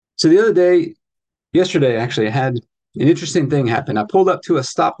So the other day, yesterday actually, I had an interesting thing happen. I pulled up to a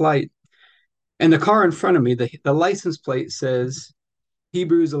stoplight, and the car in front of me, the license plate says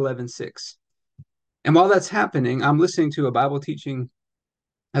Hebrews 11:6. And while that's happening, I'm listening to a Bible teaching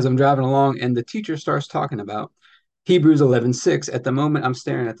as I'm driving along, and the teacher starts talking about Hebrews 11:6. At the moment, I'm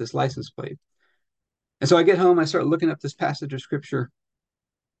staring at this license plate. And so I get home, I start looking up this passage of scripture.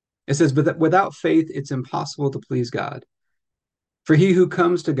 It says, "But without faith, it's impossible to please God. For he who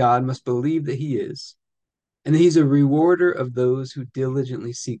comes to God must believe that he is, and that he's a rewarder of those who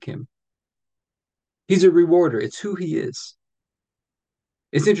diligently seek him." He's a rewarder. It's who he is.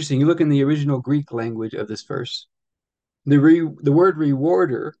 It's interesting. You look in the original Greek language of this verse. The word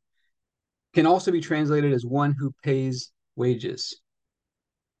rewarder can also be translated as one who pays wages.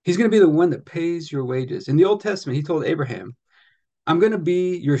 He's going to be the one that pays your wages. In the Old Testament, he told Abraham, "I'm going to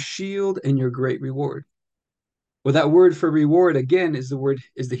be your shield and your great reward." Well, that word for reward again is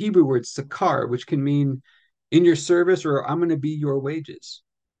the Hebrew word sakar, which can mean in your service or I'm going to be your wages.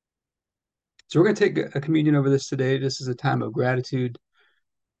 So we're going to take a communion over this today. This is a time of gratitude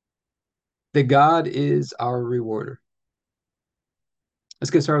that God is our rewarder.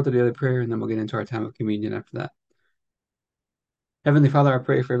 Let's get started with the daily prayer, and then we'll get into our time of communion after that. Heavenly Father, I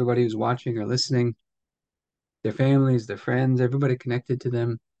pray for everybody who's watching or listening, their families, their friends, everybody connected to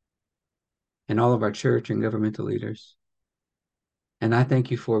them, and all of our church and governmental leaders. And I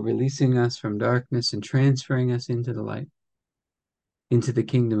thank you for releasing us from darkness and transferring us into the light, into the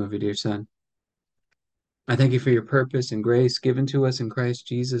kingdom of your dear Son. I thank you for your purpose and grace given to us in Christ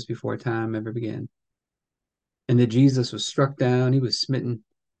Jesus before time ever began. And that Jesus was struck down, he was smitten,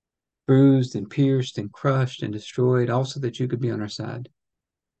 bruised and pierced and crushed and destroyed, also that you could be on our side,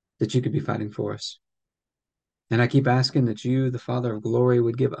 that you could be fighting for us. And I keep asking that you, the Father of glory,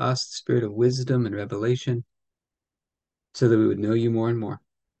 would give us the spirit of wisdom and revelation so that we would know you more and more,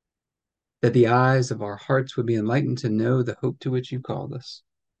 that the eyes of our hearts would be enlightened to know the hope to which you called us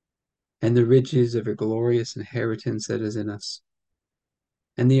and the riches of your glorious inheritance that is in us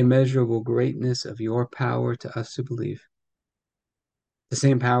and the immeasurable greatness of your power to us who believe, the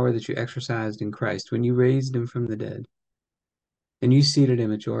same power that you exercised in Christ when you raised him from the dead and you seated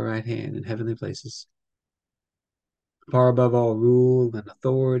him at your right hand in heavenly places, far above all rule and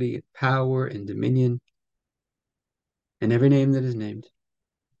authority and power and dominion and every name that is named,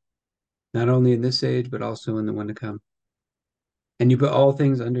 not only in this age, but also in the one to come. And you put all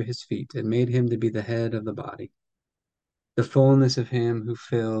things under his feet and made him to be the head of the body, the fullness of him who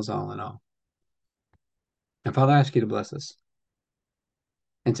fills all in all. And Father, I ask you to bless us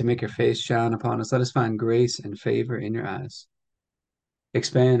and to make your face shine upon us. Let us find grace and favor in your eyes.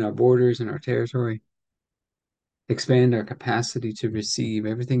 Expand our borders and our territory. Expand our capacity to receive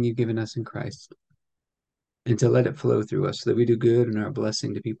everything you've given us in Christ and to let it flow through us so that we do good and are a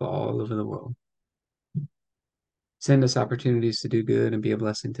blessing to people all over the world. Send us opportunities to do good and be a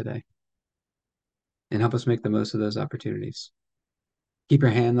blessing today. And help us make the most of those opportunities. Keep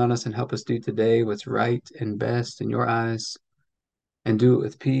your hand on us and help us do today what's right and best in your eyes, and do it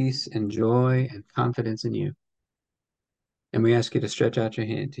with peace and joy and confidence in you. And we ask you to stretch out your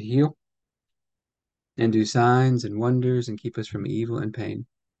hand to heal and do signs and wonders and keep us from evil and pain.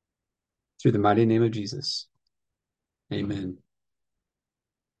 Through the mighty name of Jesus. Amen.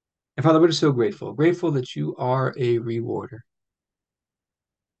 And Father, we're just so grateful that you are a rewarder.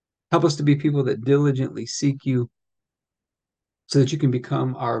 Help us to be people that diligently seek you so that you can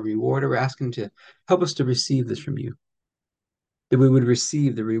become our rewarder. We're asking to help us to receive this from you, that we would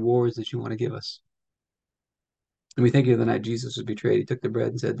receive the rewards that you want to give us. And we thank you the night Jesus was betrayed. He took the bread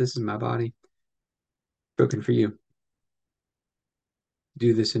and said, "This is my body, broken for you.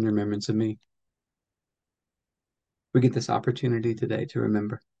 Do this in remembrance of me." We get this opportunity today to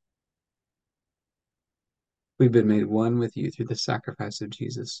remember. We've been made one with you through the sacrifice of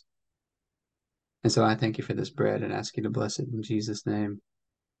Jesus. And so I thank you for this bread and ask you to bless it in Jesus' name.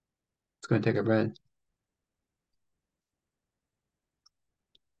 Let's go and take our bread.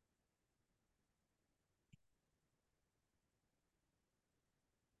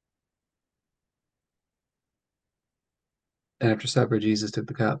 And after supper, Jesus took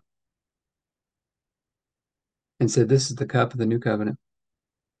the cup and said, "This is the cup of the new covenant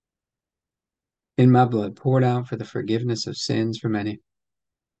in my blood, poured out for the forgiveness of sins for many."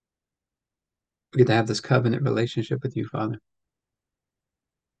 We get to have this covenant relationship with you, Father.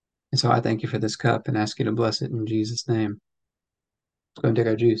 And so I thank you for this cup and ask you to bless it in Jesus' name. Let's go and take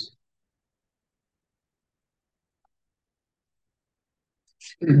our juice.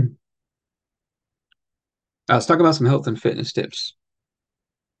 Let's talk about some health and fitness tips,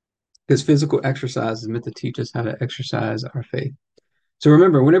 because physical exercise is meant to teach us how to exercise our faith. So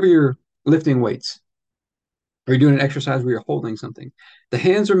remember, whenever you're lifting weights or you're doing an exercise where you're holding something, the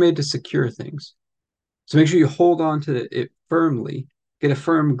hands are made to secure things. So make sure you hold on to it firmly, get a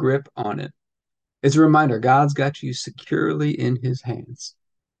firm grip on it. It's a reminder God's got you securely in his hands.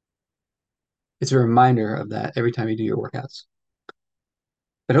 It's a reminder of that every time you do your workouts.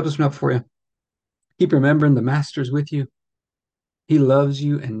 But help us up for you. Keep remembering the master's with you. He loves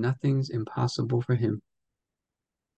you and nothing's impossible for him.